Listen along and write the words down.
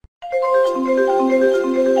Hi,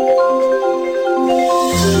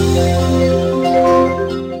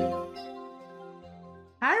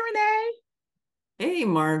 Renee. Hey,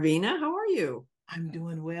 Marvina, how are you? I'm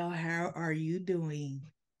doing well. How are you doing?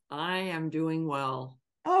 I am doing well.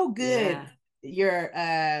 Oh, good. Yeah. You're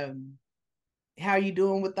how are you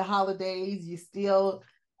doing with the holidays? You still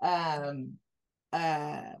um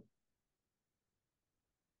uh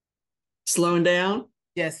Slowing down?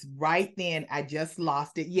 just right then I just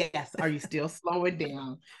lost it. Yes, are you still slowing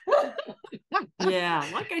down? Yeah.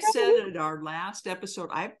 Like I said in our last episode,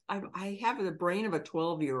 I have the brain of a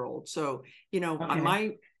 12-year-old. So,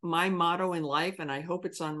 Okay. my motto in life, and I hope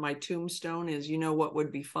it's on my tombstone, is what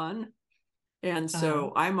would be fun? And Uh-huh.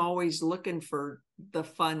 so I'm always looking for the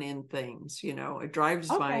fun in things. It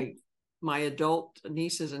drives Okay. my adult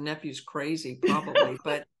nieces and nephews crazy, probably,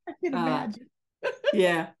 but I can uh imagine.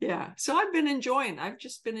 yeah, yeah. So I've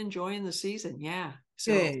just been enjoying the season. Yeah.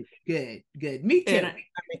 So, Good, good, good. Me and too.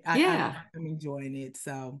 I mean, yeah, I'm enjoying it.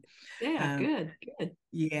 So, yeah, um, good, good.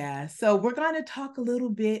 yeah. So we're going to talk a little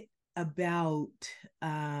bit about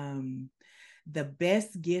um, the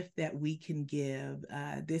best gift that we can give.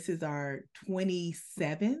 This is our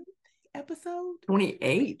 27th episode,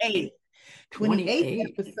 28, 28th, 28th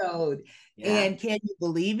 28. episode. Yeah. And can you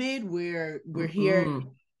believe it? We're here, Mm-mm.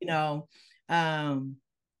 you know, um,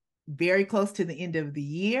 very close to the end of the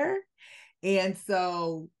year. And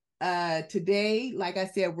so today, like I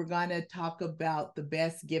said, we're going to talk about the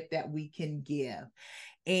best gift that we can give.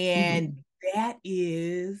 Mm-hmm. And that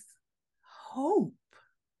is hope,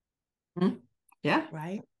 Mm-hmm. Yeah,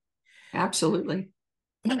 right? absolutely.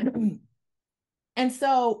 And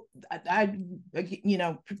so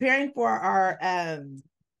preparing for our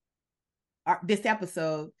this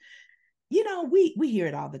episode, we hear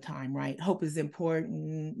it all the time, right? Hope is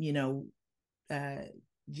important. Uh,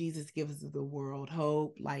 Jesus gives the world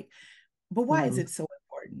hope. Like, but why is Mm-hmm. it so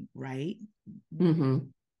important, right? Mm-hmm.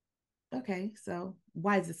 Okay, so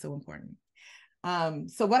why is it so important?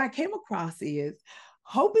 So what I came across is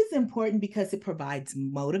hope is important because it provides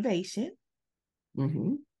motivation,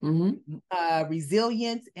 Mm-hmm. Mm-hmm.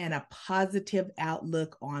 resilience, and a positive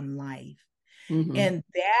outlook on life. Mm-hmm. And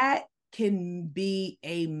that can be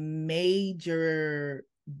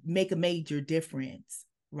make a major difference,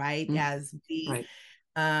 right? Mm-hmm. As we Right.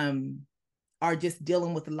 um, are just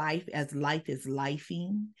dealing with life as life is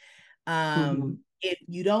lifing. Mm-hmm. If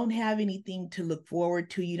you don't have anything to look forward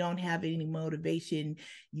to, you don't have any motivation,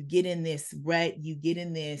 you get in this rut, you get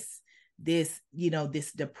in this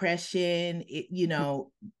depression,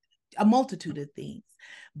 a multitude of things.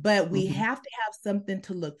 But we Mm-hmm. have to have something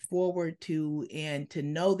to look forward to and to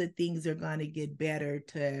know that things are going to get better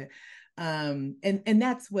and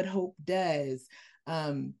that's what hope does.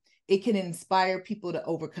 Um, it can inspire people to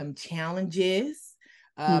overcome challenges,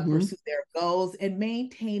 Mm-hmm. pursue their goals, and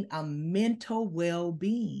maintain a mental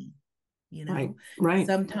well-being. Right. Right.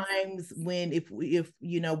 Sometimes when if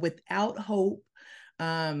without hope,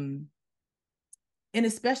 um, and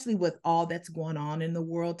especially with all that's going on in the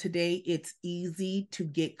world today, it's easy to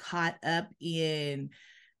get caught up in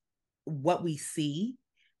what we see.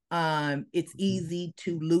 It's easy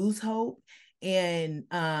to lose hope. And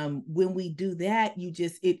when we do that, you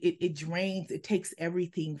just it drains, it takes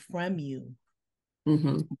everything from you,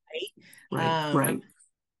 Mm-hmm. Right. right? Right.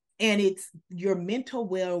 And it's your mental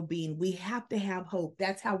well-being. We have to have hope.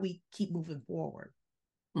 That's how we keep moving forward,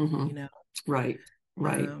 you Mm-hmm. know. Right.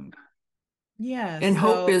 Right. Um, yeah, And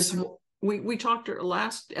hope so is we talked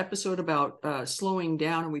last episode about slowing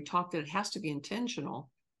down, and we talked that it has to be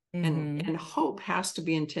intentional, mhm, and hope has to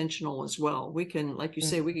be intentional as well. We can, like you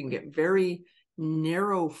say, we can mhm. get very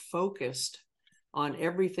narrow focused on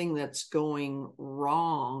everything that's going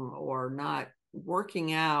wrong or not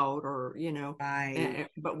working out, or Right,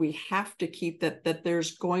 but we have to keep that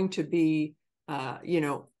there's going to be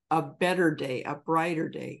a better day, a brighter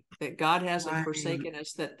day, that God hasn't right. forsaken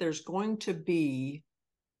us, that there's going to be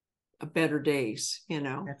a better days,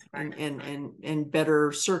 That's right. and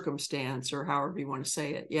better circumstance, or however you want to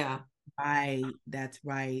say it. Yeah. Right. That's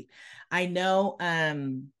right. I know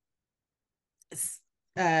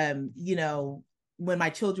you know, when my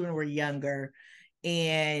children were younger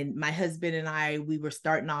and my husband and we were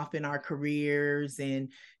starting off in our careers, and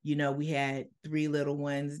we had three little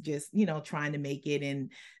ones, just trying to make it,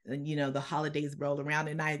 and the holidays rolled around,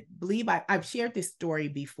 and I believe I've shared this story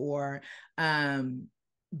before,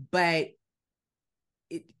 but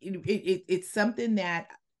it's something that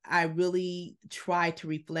I really try to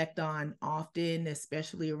reflect on often,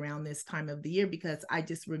 especially around this time of the year, because I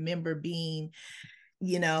just remember being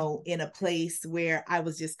in a place where I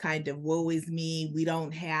was just kind of, woe is me. We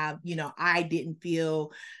don't have, I didn't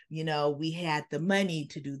feel, we had the money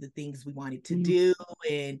to do the things we wanted to do.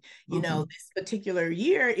 And, this particular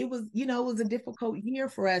year, it was, it was a difficult year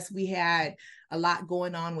for us. We had a lot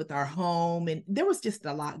going on with our home, and there was just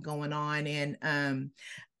a lot going on. And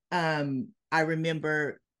I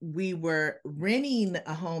remember we were renting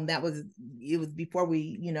a home. It was before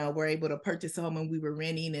we were able to purchase a home, and we were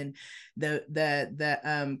renting. And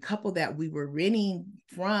the couple that we were renting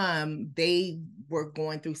from, they were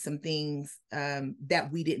going through some things that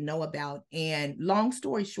we didn't know about. And long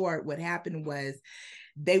story short, what happened was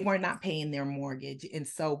they were not paying their mortgage, and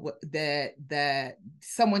so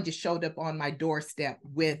someone just showed up on my doorstep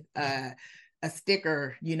with a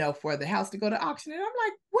sticker, for the house to go to auction. And I'm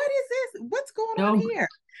like, what is this? What's going on here?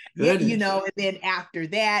 Yeah, and then after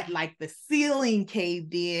that, like, the ceiling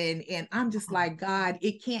caved in, and I'm just like, God,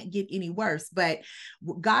 it can't get any worse. But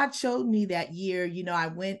God showed me that year, I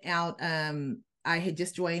went out, I had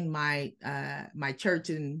just joined my my church,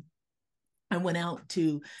 and I went out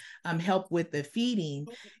to help with the feeding,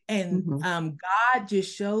 and God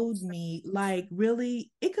just showed me, like,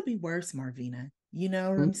 really, it could be worse, Marvina. You know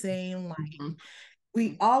what I'm saying? Like,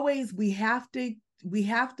 we have to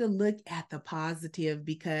look at the positive,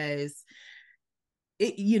 because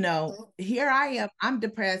here I am, I'm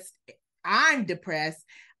depressed. I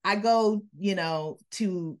go,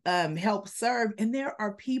 to help serve, and there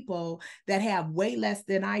are people that have way less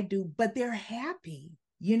than I do, but they're happy.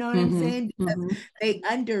 You know what I'm saying? Because they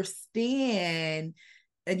understand,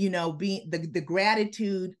 and being the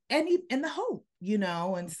gratitude and the hope,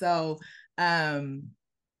 and so that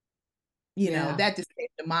just came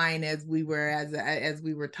to mind as we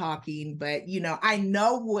were talking. But I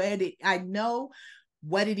know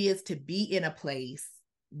what it is to be in a place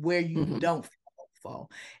where you don't feel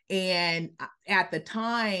hopeful. And at the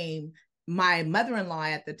time, my mother-in-law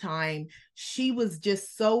at the time, she was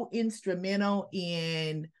just so instrumental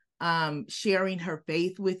in sharing her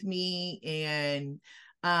faith with me, and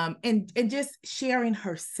just sharing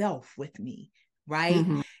herself with me, right?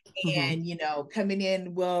 And coming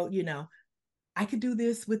in, well, I could do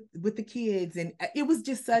this with the kids. And it was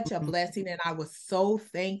just such a blessing, and I was so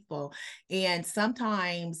thankful. And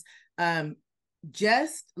sometimes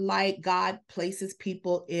just like God places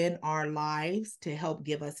people in our lives to help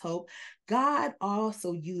give us hope, God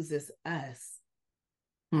also uses us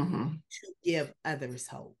to give others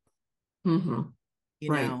hope.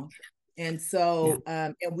 Right. And so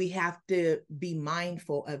and we have to be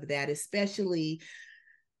mindful of that, especially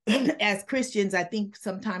as Christians. I think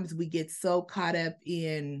sometimes we get so caught up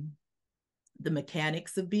in the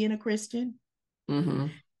mechanics of being a Christian,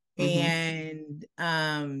 and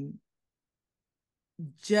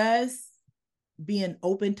just being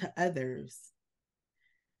open to others,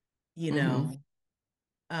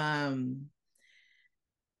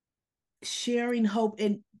 sharing hope.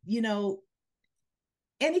 And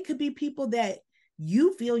and it could be people that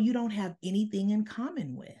you feel you don't have anything in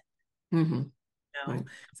common with. Right.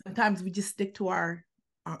 Sometimes we just stick to our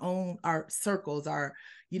circles, our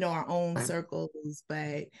own circles.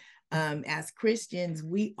 But as Christians,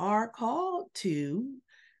 we are called to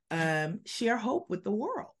share hope with the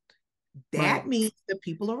world. That means the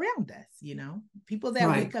people around us, people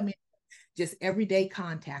that we come in just everyday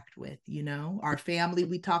contact with, our family.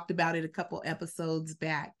 We talked about it a couple episodes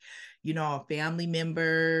back, our family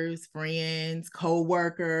members, friends,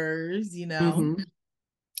 co-workers,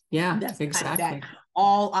 Yeah, that's exactly. That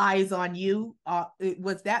all eyes on you.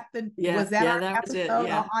 Was that our that episode? Was it.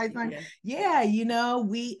 All eyes on.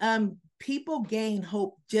 We people gain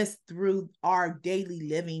hope just through our daily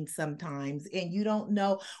living sometimes, and you don't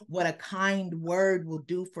know what a kind word will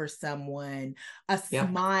do for someone. A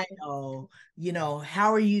smile,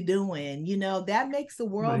 how are you doing? That makes a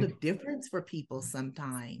world of difference for people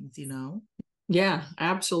sometimes. Yeah,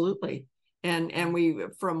 absolutely. And we,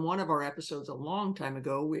 from one of our episodes a long time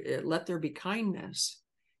ago, let there be kindness.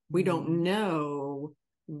 We don't know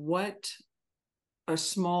what a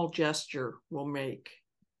small gesture will make.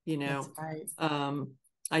 That's right.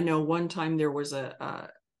 I know one time there was a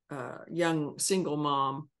young single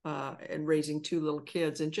mom and raising two little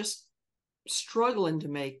kids, and just struggling to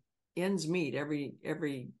make ends meet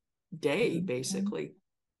every day, basically.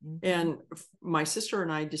 And my sister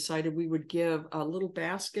and I decided we would give a little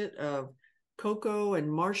basket of cocoa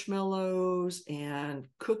and marshmallows and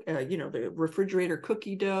the refrigerator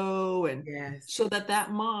cookie dough, and so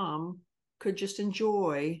that mom could just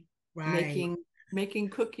enjoy making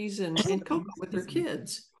cookies and cocoa with their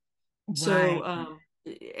kids. So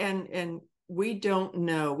and we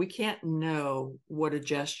can't know what a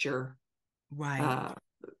gesture Right.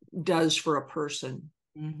 does for a person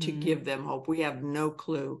to Mm-hmm. give them hope. We have no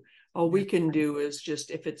clue. All we That's can right. do is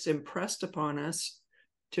just, if it's impressed upon us,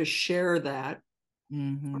 to share that, or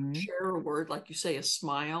Mm-hmm. share a word, like you say, a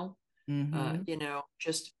smile, Mm-hmm.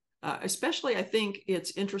 just especially, I think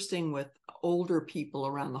it's interesting with older people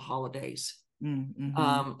around the holidays. Mm-hmm.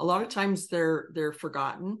 A lot of times they're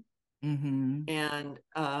forgotten. Mm-hmm. And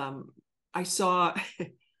I saw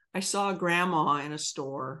I saw a grandma in a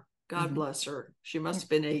store. God Mm-hmm. bless her. She must have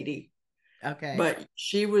been 80, Okay. but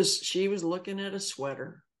she was looking at a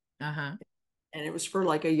sweater, Uh-huh. and it was for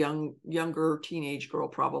like a younger teenage girl,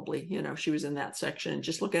 probably. She was in that section,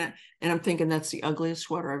 just looking at, and I'm thinking that's the ugliest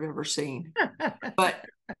sweater I've ever seen. But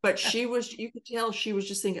you could tell she was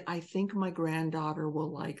just thinking, I think my granddaughter will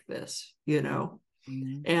like this.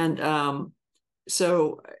 Mm-hmm. And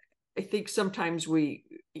so I think sometimes we,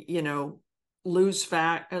 lose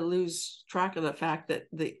track of the fact that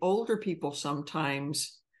the older people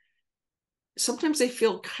sometimes they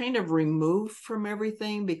feel kind of removed from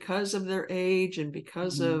everything because of their age, and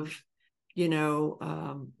because Mm-hmm. of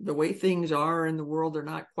the way things are in the world. They're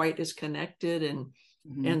not quite as connected, and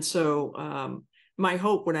Mm-hmm. and so my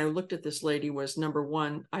hope when I looked at this lady was, number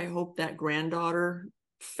one, I hope that granddaughter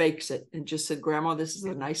fakes it and just said, Grandma, this is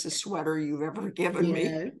the nicest sweater you've ever given me.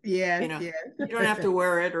 Yes, yes, you know yes. you don't have to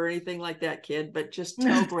wear it or anything like that, kid, but just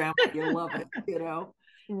tell Grandma you love it.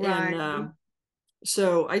 And Right.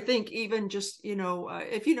 so I think, even just,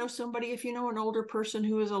 if you know somebody, if you know an older person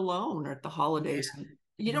who is alone at the Yeah. holidays,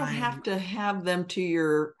 you don't Right. have to have them to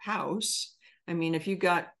your house. I mean, if you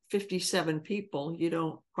got 57 people, you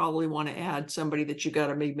don't probably want to add somebody that you got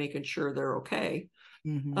to be making sure they're okay.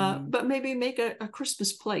 Mm-hmm. But maybe make a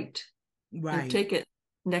Christmas plate and Right. take it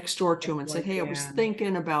next door to That's them and said, what, hey, I was yeah.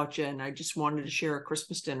 thinking about you, and I just wanted to share a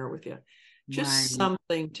Christmas dinner with you. Just Right.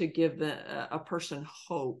 something to give a person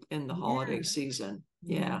hope in the Yeah. holiday season.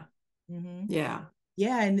 Mm-hmm. Yeah. Mm-hmm. Yeah.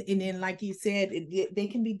 Yeah, and then like you said, they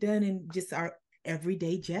can be done in just our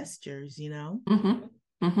everyday gestures, you know.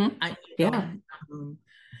 Mm-hmm. Mm-hmm. I, Yeah. um,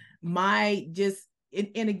 my just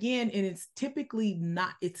and again, and it's typically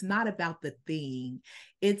not. It's not about the thing.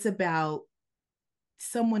 It's about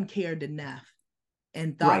someone cared enough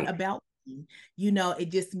and thought Right. about me. You know, it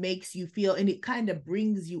just makes you feel, and it kind of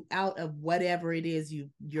brings you out of whatever it is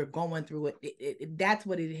you're going through. That's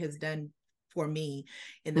what it has done for me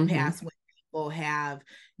in the Mm-hmm. past, when people have,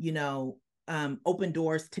 opened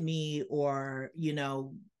doors to me, or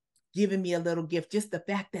given me a little gift. Just the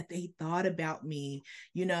fact that they thought about me,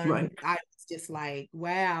 Right. and I was just like,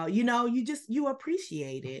 wow, you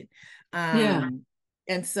appreciate it. Yeah.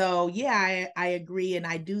 And so, yeah, I agree. And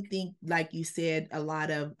I do think, like you said, a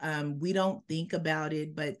lot of, we don't think about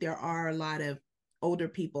it, but there are a lot of older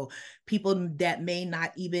people that may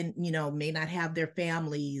not even, may not have their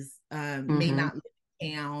families, may Mm-hmm. not live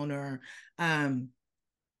in town, or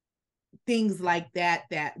things like that,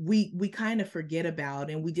 that we kind of forget about.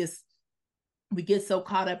 And we get so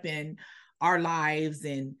caught up in our lives,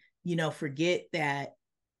 and forget that,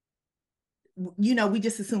 we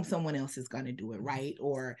just assume someone else is going to do it, right?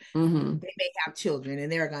 Or Mm-hmm. they may have children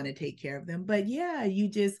and they're going to take care of them. But yeah, you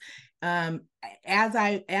just, um as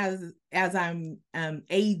I'm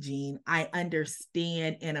aging, I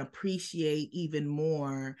understand and appreciate even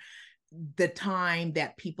more the time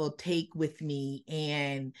that people take with me,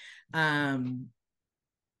 and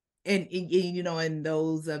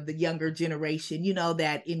those of the younger generation,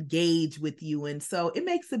 that engage with you. And so it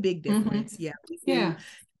makes a big Mm-hmm. difference. Yeah, Yeah.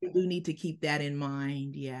 we do need to keep that in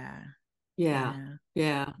mind. Yeah. Yeah. Yeah.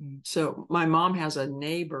 Yeah. Mm. So my mom has a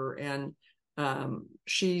neighbor, and I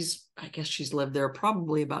guess she's lived there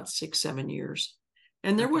probably about 6, 7 years.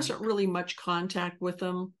 And there Okay. wasn't really much contact with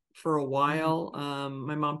them for a Mm. while.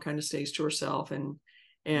 My mom kind of stays to herself, and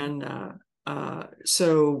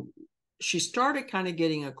so she started kind of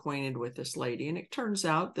getting acquainted with this lady, and it turns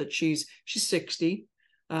out that she's 60.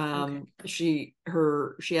 Okay. She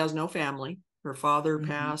has no family. Her father Mm-hmm.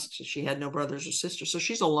 passed. She had no brothers or sisters, so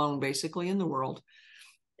she's alone basically in the world.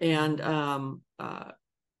 And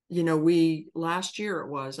Mm-hmm. we last year it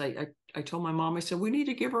was I told my mom, I said, we need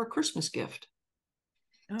to give her a Christmas gift.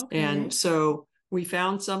 And Okay. so we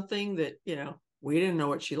found something that, we didn't know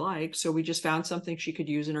what she liked, so we just found something she could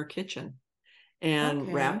use in her kitchen, and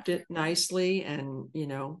Okay. wrapped it nicely, and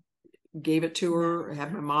gave it to her,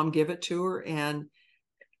 had my mom give it to her. And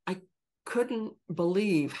I couldn't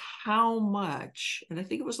believe how much, and I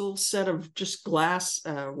think it was a little set of just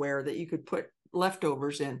glassware that you could put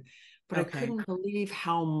leftovers in, but I Okay. couldn't believe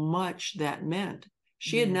how much that meant.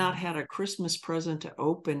 She had Yeah. not had a Christmas present to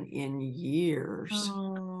open in years.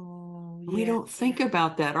 Oh, We yeah. don't think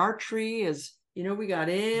about that. Our tree is we got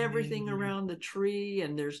everything around the tree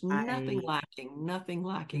and there's nothing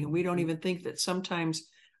lacking. And we don't even think that sometimes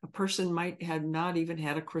a person might have not even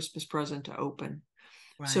had a Christmas present to open.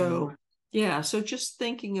 So yeah, so just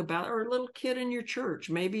thinking about, or a little kid in your church,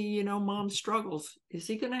 maybe, mom struggles. Is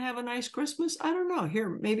he going to have a nice Christmas? I don't know.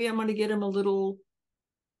 Here, maybe I'm going to get him a little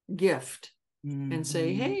gift and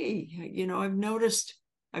say, hey, I've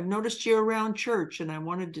noticed you around church and I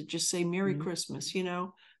wanted to just say Merry Christmas,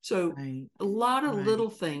 So a lot of little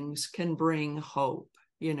things can bring hope,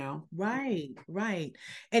 Right.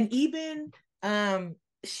 And even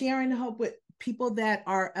sharing hope with people that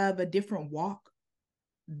are of a different walk.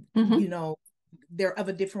 They're of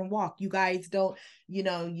a different walk. You guys don't, you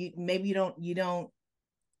don't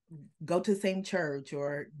go to the same church,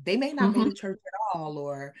 or they may not go to church at all,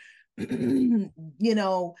 or maybe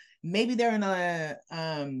they're in a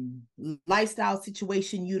lifestyle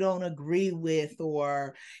situation you don't agree with,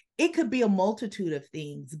 or it could be a multitude of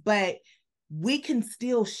things, but we can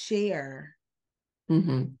still share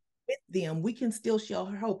with them. We can still show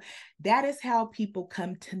her hope. That is how people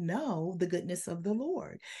come to know the goodness of the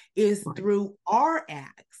Lord, is through our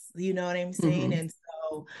acts. You know what I'm saying? And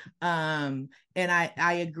so and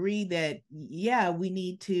I agree that we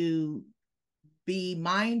need to be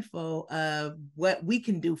mindful of what we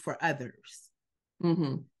can do for others.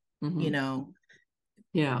 To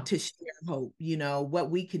share hope, what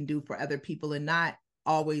we can do for other people, and not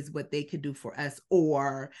always what they could do for us,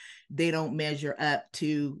 or they don't measure up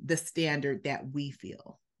to the standard that we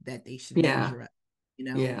feel that they should measure up.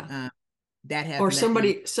 That has, or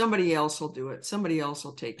somebody else will do it. Somebody else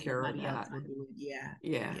will take care of that.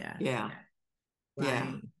 Yeah.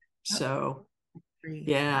 So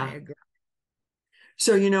I agree.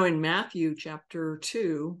 So, in Matthew chapter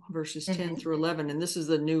 2, verses 10 through 11, and this is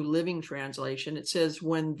the New Living Translation, it says,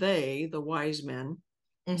 when they, the wise men,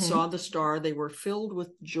 saw the star, they were filled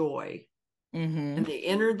with joy. And they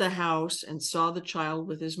entered the house and saw the child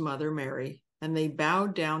with his mother, Mary, and they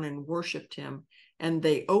bowed down and worshiped him. And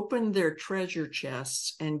they opened their treasure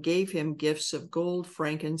chests and gave him gifts of gold,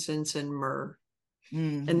 frankincense, and myrrh.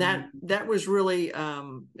 And that was really,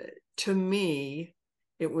 to me,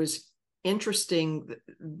 it was interesting.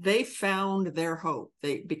 They found their hope,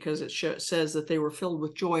 because it says that they were filled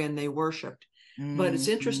with joy and they worshiped. But it's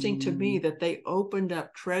interesting to me that they opened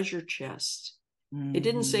up treasure chests. It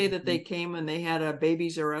didn't say that they came and they had a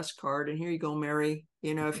Babies R Us card and here you go, Mary,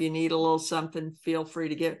 if you need a little something, feel free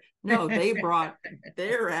to give. No, they brought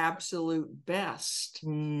their absolute best.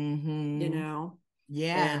 And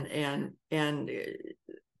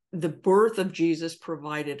the birth of Jesus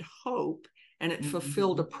provided hope, and it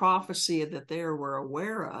fulfilled a prophecy that they were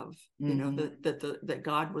aware of, that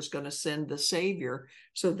God was going to send the Savior.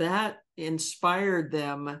 So that inspired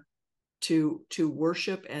them to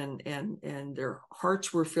worship, and their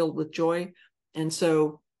hearts were filled with joy. And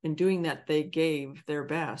so in doing that, they gave their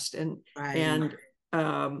best.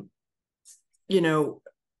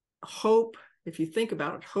 Hope, if you think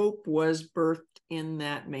about it, hope was birthed in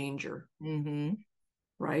that manger.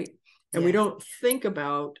 Right. And we don't think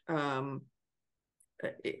about,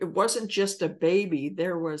 it wasn't just a baby.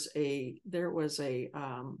 There was a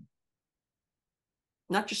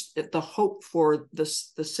not just the hope for the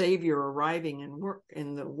Savior arriving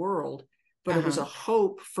in the world, but it was a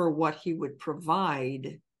hope for what he would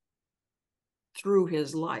provide through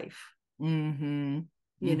his life. So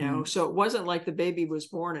it wasn't like the baby was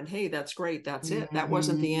born and, hey, that's great, that's it. That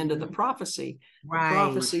wasn't the end of the prophecy. The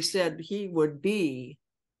prophecy said he would be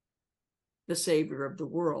the Savior of the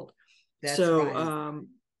world. That's so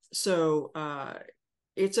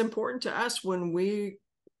it's important to us when we're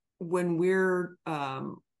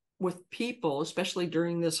with people, especially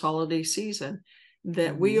during this holiday season,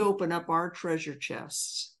 that we open up our treasure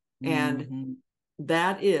chests, and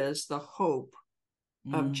that is the hope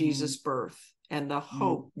of Jesus' birth and the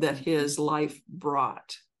hope that his life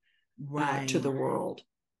brought to the world.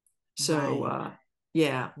 So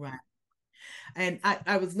and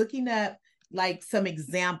I was looking up like some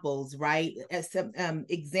examples, right? Some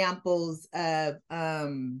examples of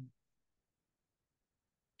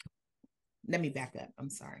let me back up. I'm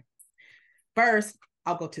sorry. First,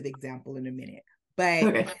 I'll go to the example in a minute.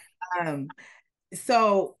 But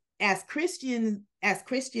so as Christians,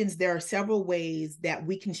 there are several ways that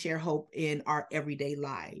we can share hope in our everyday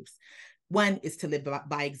lives. One is to live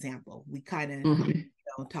by example. We kind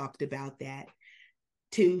of talked about that.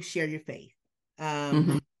 2, share your faith.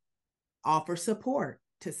 Offer support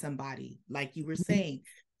to somebody, like you were saying.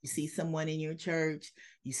 You see someone in your church,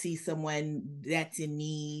 you see someone that's in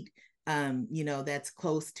need, that's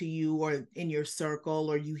close to you or in your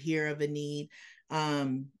circle, or you hear of a need.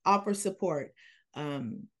 Offer support.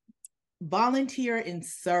 volunteer and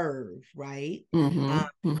serve, right?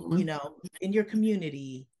 You know, in your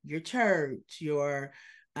community, your church, your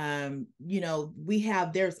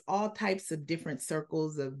there's all types of different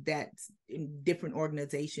circles of that in different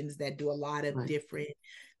organizations that do a lot of different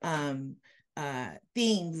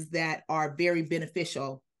things that are very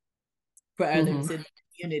beneficial for others in the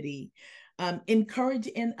community. Encourage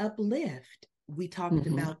and uplift. We talked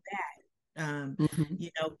about that.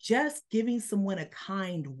 Just giving someone a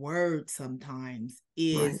kind word sometimes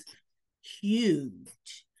is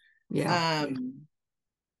huge. Yeah.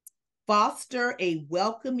 Foster a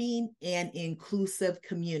welcoming and inclusive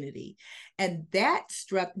community. And that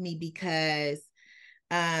struck me because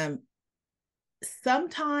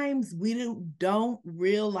sometimes we don't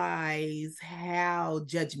realize how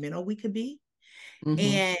judgmental we could be.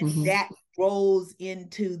 And that rolls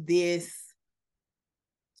into this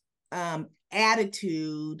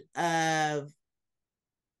attitude of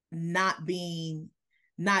not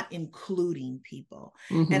including people.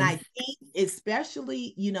 And I think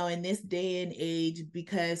especially, in this day and age,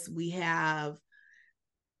 because we have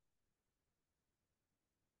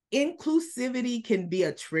inclusivity can be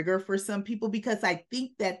a trigger for some people, because I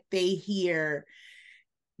think that they hear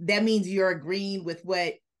that means you're agreeing with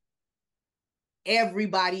what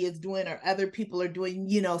everybody is doing or other people are doing,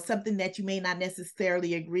 something that you may not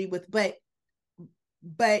necessarily agree with, but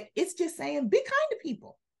it's just saying be kind to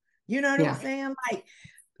people. You know what I'm saying? Like,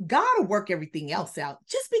 God will work everything else out.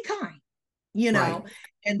 Just be kind,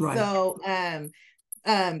 And so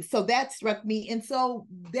so that struck me. And so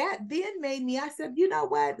that then made me, I said, you know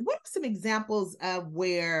what are some examples of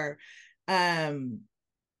where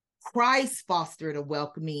Christ fostered a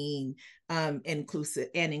welcoming,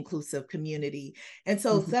 inclusive community? And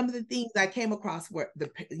so some of the things I came across were the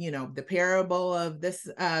parable of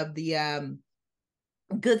the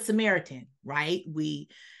Good Samaritan, right?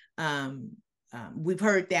 We've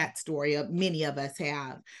heard that story. Many of us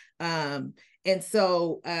have. And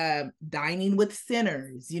so dining with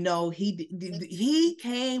sinners, he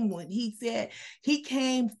came when he said he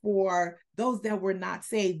came for those that were not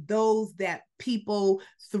saved, those that people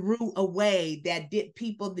threw away,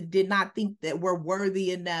 people that did not think that were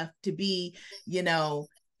worthy enough to be,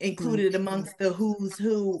 included amongst the who's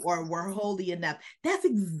who or were holy enough. That's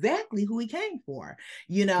exactly who he came for,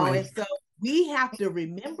 and so we have to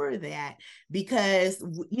remember that, because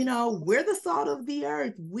we're the salt of the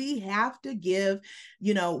earth. We have to give,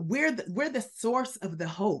 we're the source of the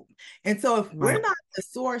hope. And so if we're not the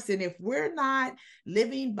source, and if we're not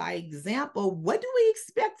living by example, what do we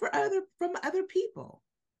expect from other people?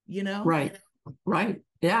 Right.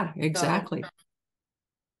 Yeah, exactly. So,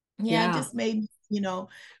 it just made me,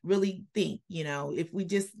 really think, if we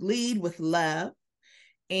just lead with love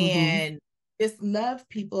and just love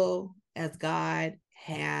people as God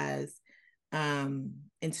has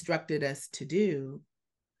instructed us to do,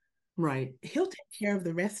 he'll take care of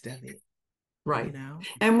the rest of it.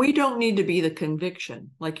 And we don't need to be the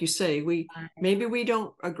conviction, like you say. Maybe we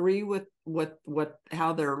don't agree with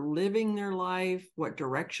how they're living their life, what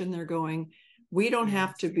direction they're going. We don't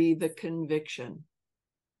have to be the conviction.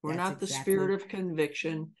 We're not the spirit of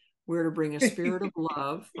conviction. We're to bring a spirit of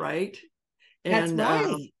love, right? And that's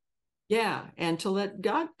right. And to let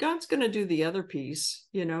God's going to do the other piece,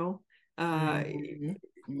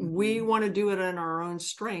 We want to do it in our own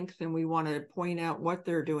strength, and we want to point out what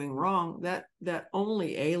they're doing wrong. That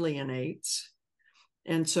only alienates.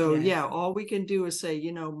 And so, all we can do is say,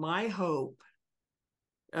 my hope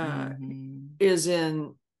is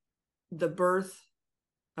in the birth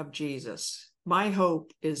of Jesus. My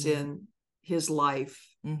hope is in his life,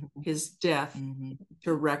 his death,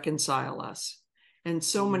 to reconcile us. And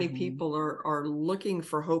so many people are looking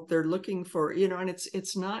for hope. They're looking for, and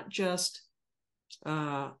it's not just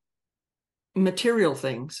material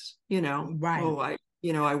things, Oh, I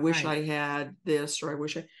wish I had this, or I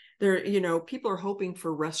wish people are hoping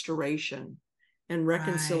for restoration and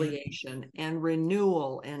reconciliation and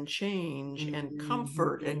renewal and change and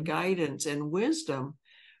comfort and guidance and wisdom,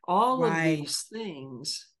 all of these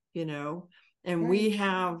things, and we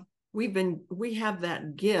have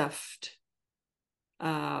that gift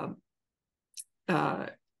of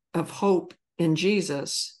hope in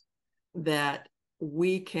Jesus that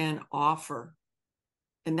we can offer.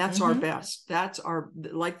 And that's our best. That's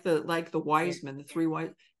like the wise men, the three wise,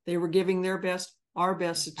 they were giving their best. Our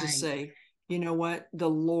best is to say, you know what? The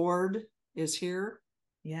Lord is here.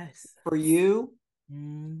 Yes. For you.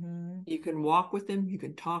 You can walk with him. You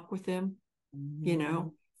can talk with him,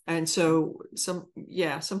 And so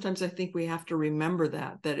sometimes I think we have to remember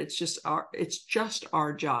that it's just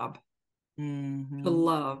our job to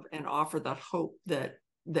love and offer that hope that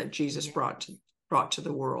Jesus brought to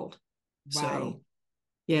the world. Right. So,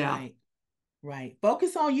 yeah. Right. Right.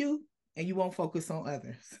 Focus on you and you won't focus on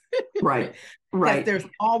others. Right. Because Right. there's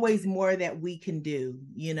always more that we can do.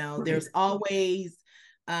 Right. There's always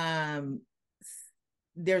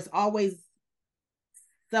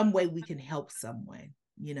some way we can help someone,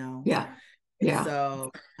 Yeah. Yeah.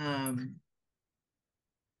 So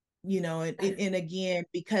and again,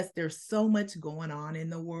 because there's so much going on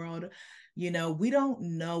in the world, we don't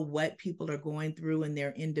know what people are going through in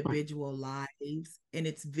their individual lives. And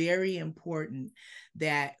it's very important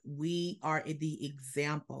that we are the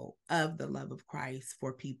example of the love of Christ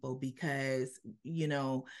for people, because,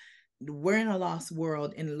 we're in a lost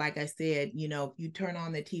world. And like I said, if you turn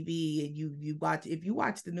on the TV and if you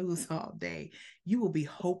watch the news all day, you will be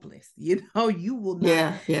hopeless. You will not.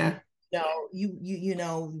 Yeah. Yeah.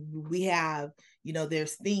 We have,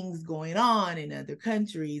 there's things going on in other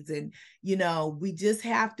countries, and we just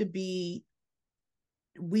have to be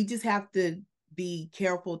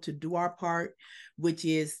careful to do our part, which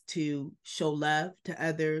is to show love to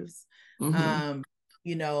others,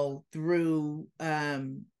 through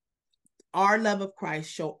our love of Christ,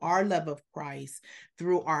 show our love of Christ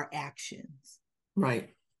through our actions.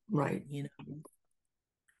 Right. Right.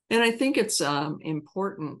 And I think it's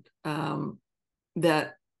important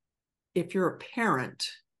that if you're a parent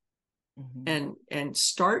and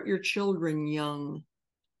start your children young,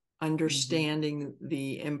 understanding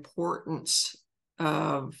the importance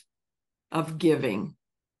of giving,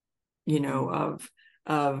 of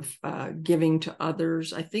giving to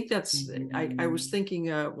others. I think that's, I was thinking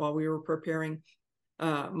while we were preparing,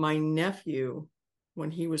 my nephew,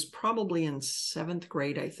 when he was probably in 7th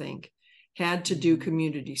grade, I think, had to do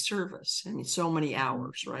community service and so many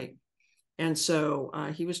hours, right? And so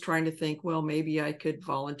he was trying to think, well, maybe I could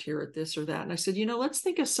volunteer at this or that. And I said, let's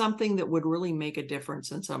think of something that would really make a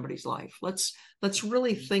difference in somebody's life. Let's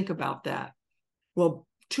really think about that. Well,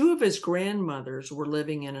 2 of his grandmothers were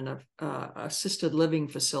living in an assisted living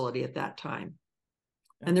facility at that time.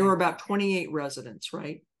 And there were about 28 residents,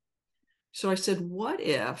 right? So I said, what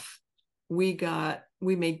if we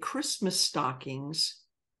made Christmas stockings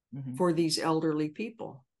for these elderly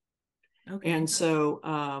people? And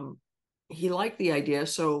so he liked the idea.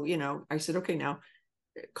 So, I said, okay, now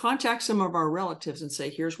contact some of our relatives and say,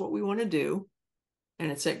 here's what we want to do. And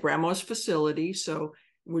it's at grandma's facility. So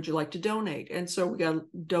would you like to donate? And so we got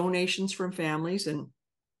donations from families, and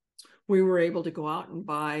we were able to go out and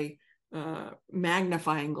buy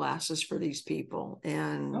magnifying glasses for these people,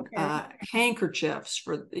 and handkerchiefs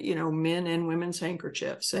for, men and women's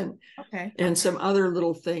handkerchiefs, and some other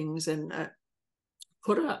little things, and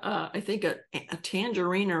put I think a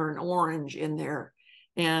tangerine or an orange in there.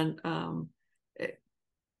 And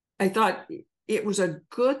I thought it was a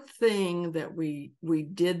good thing that we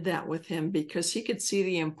did that with him, because he could see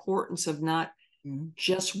the importance of not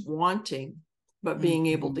just wanting, but being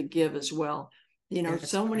able to give as well.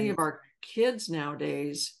 So many of our kids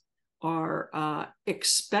nowadays are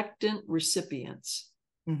expectant recipients.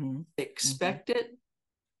 Expect it.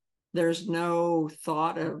 There's no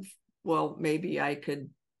thought of, well, maybe I could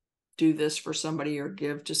do this for somebody or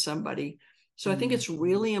give to somebody. So I think it's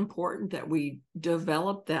really important that we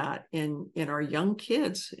develop that in our young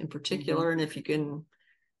kids in particular. And if you can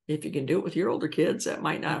do it with your older kids, that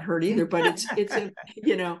might not hurt either. But it's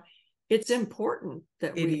it's important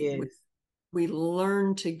that we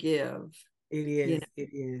learn to give. It is. It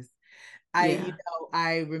is.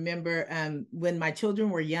 I remember when my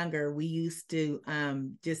children were younger, we used to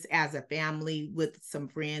just as a family with some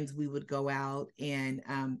friends, we would go out and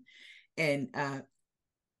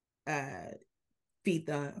feed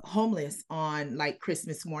the homeless on like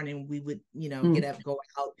Christmas morning. We would, get up, go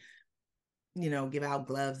out, give out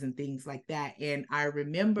gloves and things like that. And I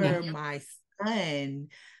remember my son,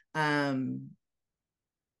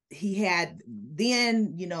 he had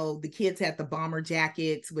then, the kids had the bomber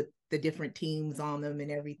jackets with the different teams on them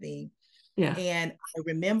and everything. Yeah. And I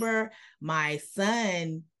remember my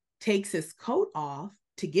son takes his coat off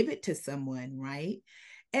to give it to someone, right?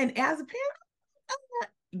 And as a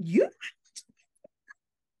parent,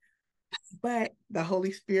 but the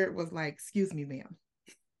Holy Spirit was like, excuse me, ma'am.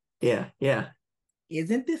 Yeah. Yeah.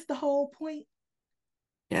 Isn't this the whole point?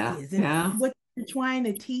 Yeah. Isn't what you're trying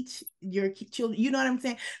to teach your children? You know what I'm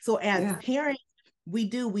saying? So as parents, we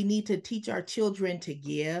need to teach our children to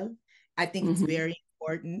give. I think it's very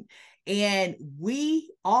important. And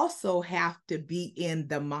we also have to be in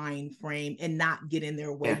the mind frame and not get in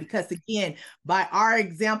their way. Because again, by our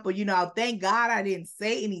example, thank God I didn't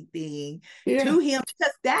say anything to him,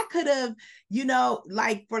 because that could have, it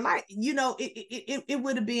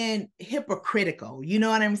would have been hypocritical. You know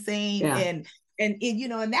what I'm saying? And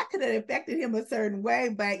that could have affected him a certain way,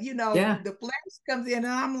 but the flesh comes in, and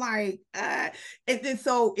I'm like, and then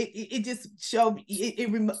so it just showed,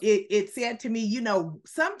 it said to me,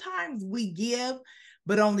 sometimes we give,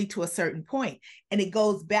 but only to a certain point. And it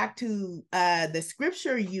goes back to the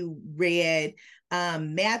scripture you read,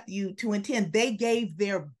 Matthew 2:10. They gave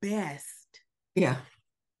their best.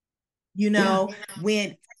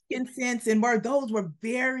 When frankincense and myrrh, those were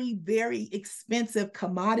very, very expensive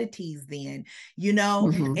commodities then,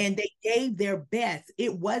 and they gave their best.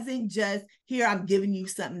 It wasn't just, here, I'm giving you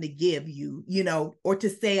something to give you, or to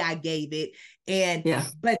say I gave it.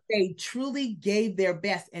 But they truly gave their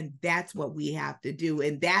best. And that's what we have to do.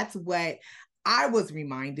 And that's what I was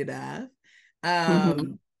reminded of.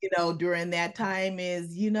 During that time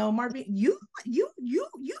is, Marvin, you came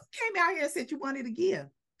out here and said you wanted to give.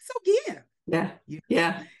 So give. And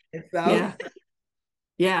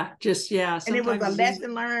it was a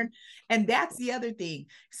lesson learned. And that's the other thing.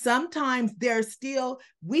 Sometimes there's still,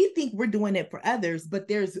 we think we're doing it for others, but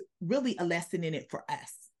there's really a lesson in it for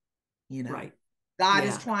us. Right. God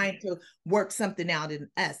is trying to work something out in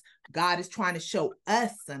us. God is trying to show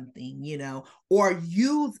us something, or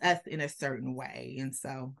use us in a certain way. And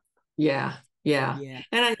so,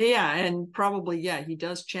 and probably, he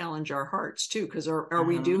does challenge our hearts too, because are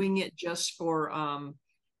we doing it just for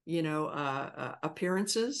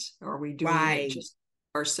appearances? Are we doing it just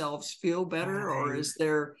ourselves feel better, or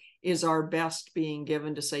is our best being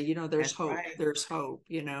given to say, there's hope, there's hope,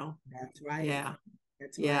 That's right.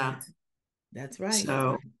 That's right. That's right.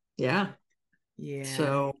 So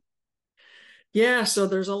so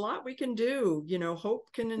there's a lot we can do.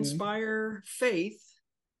 Hope can inspire faith,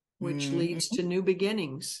 which leads to new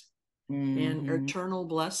beginnings and eternal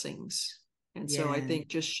blessings. And so I think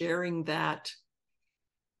just sharing that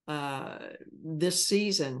this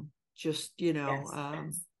season, just,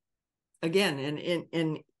 again,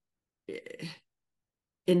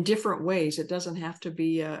 in different ways. It doesn't have to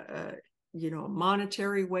be a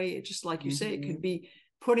monetary way. It just, like you say, it could be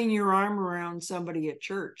putting your arm around somebody at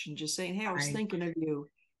church and just saying, hey, I was thinking of you,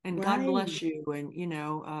 and God bless you. And,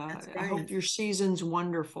 I hope your season's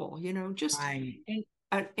wonderful, just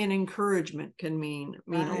an encouragement can mean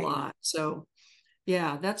a lot. So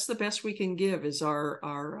that's the best we can give, is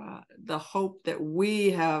our the hope that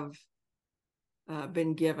we have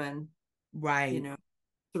been given,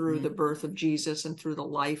 through the birth of Jesus and through the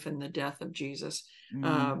life and the death of Jesus.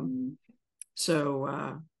 So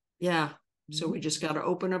we just got to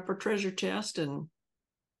open up our treasure chest and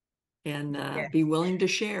be willing to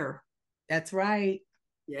share. That's right.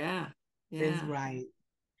 That's right.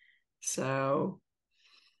 So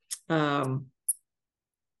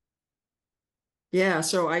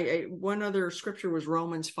so I one other scripture was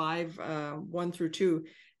Romans 5 1-2,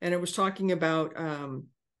 and it was talking about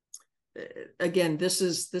again, this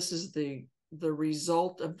is the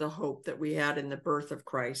result of the hope that we had in the birth of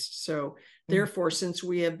Christ. So therefore, since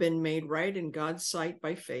we have been made right in God's sight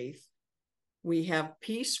by faith, we have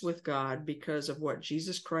peace with God because of what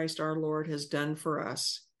Jesus Christ our Lord has done for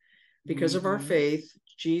us. Because of our faith,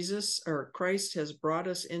 Christ has brought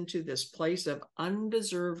us into this place of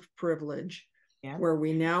undeserved privilege, where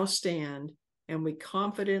we now stand, and we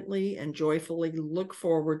confidently and joyfully look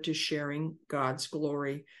forward to sharing God's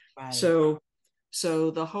glory. So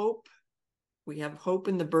the hope, we have hope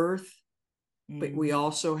in the birth, but we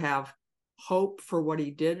also have hope for what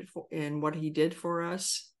he did for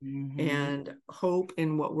us, and hope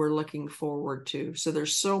in what we're looking forward to. So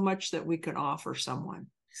there's so much that we can offer someone.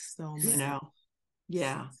 So much. So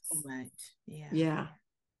much.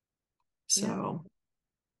 So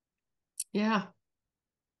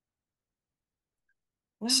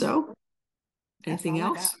Well, so anything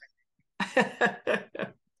else?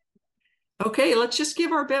 Okay, let's just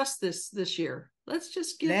give our best this year. Let's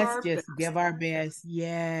just give our best.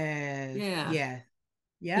 Yes.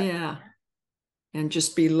 And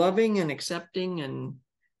just be loving and accepting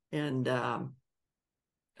and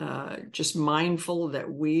just mindful that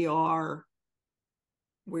we are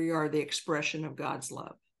the expression of God's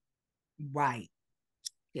love. Right.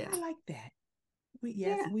 I like that.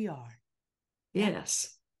 We are.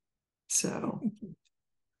 Yes. So,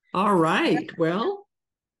 all right. Well,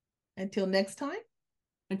 until next time,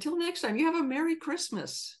 you have a Merry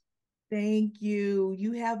Christmas. Thank you.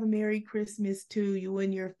 You have a Merry Christmas too, you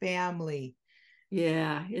and your family.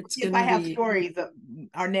 Yeah, it's If going I to have be, stories of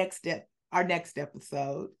our next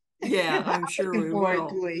episode. yeah, I'm I'm sure looking we forward will.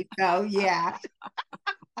 to it. So yeah.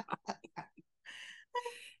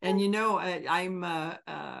 And I'm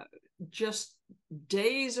just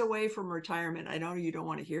days away from retirement. I know you don't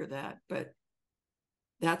want to hear that, but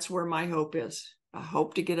that's where my hope is. I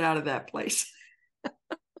hope to get out of that place.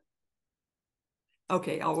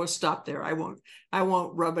 Okay, I will stop there. I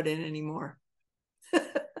won't rub it in anymore.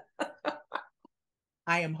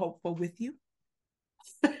 I am hopeful with you.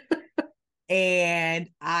 And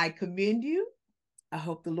I commend you. I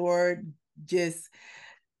hope the Lord just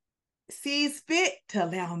sees fit to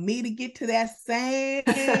allow me to get to that same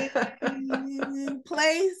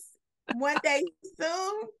place one day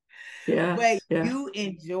soon. Yeah, But yeah, you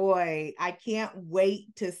enjoy. I can't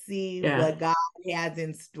wait to see yeah, what God has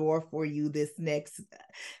in store for you the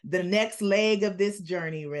next leg of this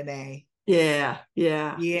journey, Renee. yeah,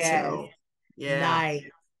 yeah. Yes. So, yeah. Nice.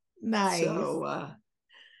 Nice. So,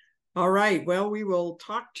 all right. Well, we will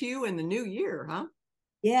talk to you in the new year, huh?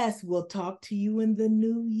 Yes, we'll talk to you in the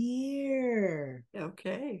new year.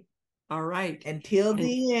 Okay. All right. Until And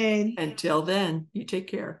then. until then, you take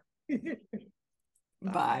care.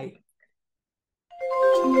 Bye.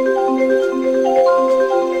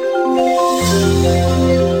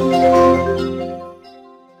 Bye.